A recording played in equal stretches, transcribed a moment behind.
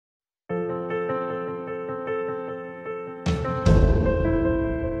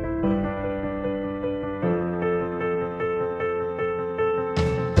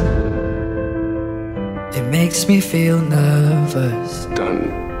makes me feel nervous. Don't,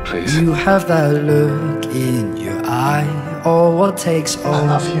 please. You have that look in your eye. Oh, what takes over? I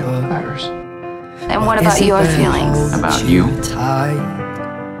love you, Iris. And what about your feelings? About you?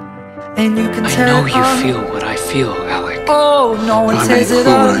 And you can I tell know you feel what I feel, Alec. Oh, no one says it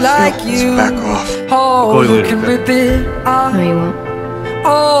up like you. Back off. Oh, you can rip it up. No, you won't.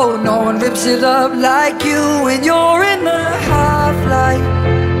 Oh, no one rips it up like you when you're in the half-light.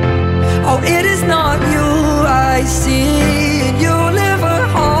 Oh, it is not you I see, and you live a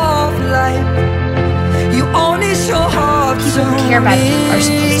half-life. You only show half to People who care about you are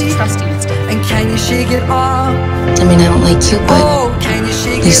supposed to trust you instead. And can you shake it off? I mean, I don't like you, but oh, can you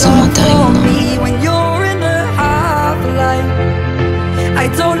shake at least it I'm off not dying for alone. me when you're in the half-life? I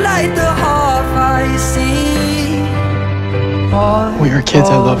don't like the half I see. When we were kids,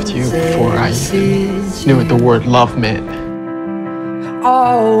 I loved you before I even knew what the word love meant.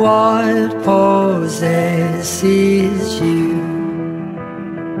 Oh, what possesses you?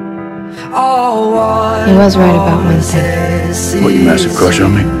 Oh, what He was right about one thing. What, you massive crush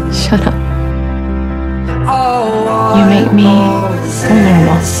on me? Shut up. Oh, You make me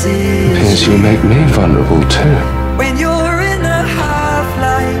vulnerable. Appears you make me vulnerable too. When you're in the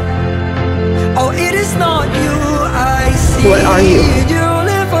half-light, oh, it is not you I see. What are you?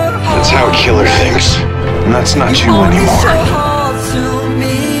 That's how a killer thinks. And that's not you anymore.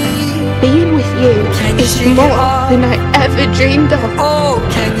 Being with you is more than I ever dreamed of. Oh,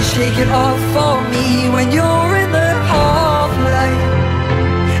 can you shake it off for me when you're in the half-light?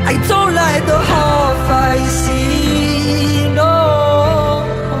 I don't like the half I see, no.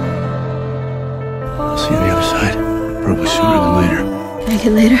 I'll see you on the other side. Probably sooner than later. Make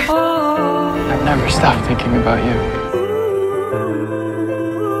it later. I've never stopped thinking about you.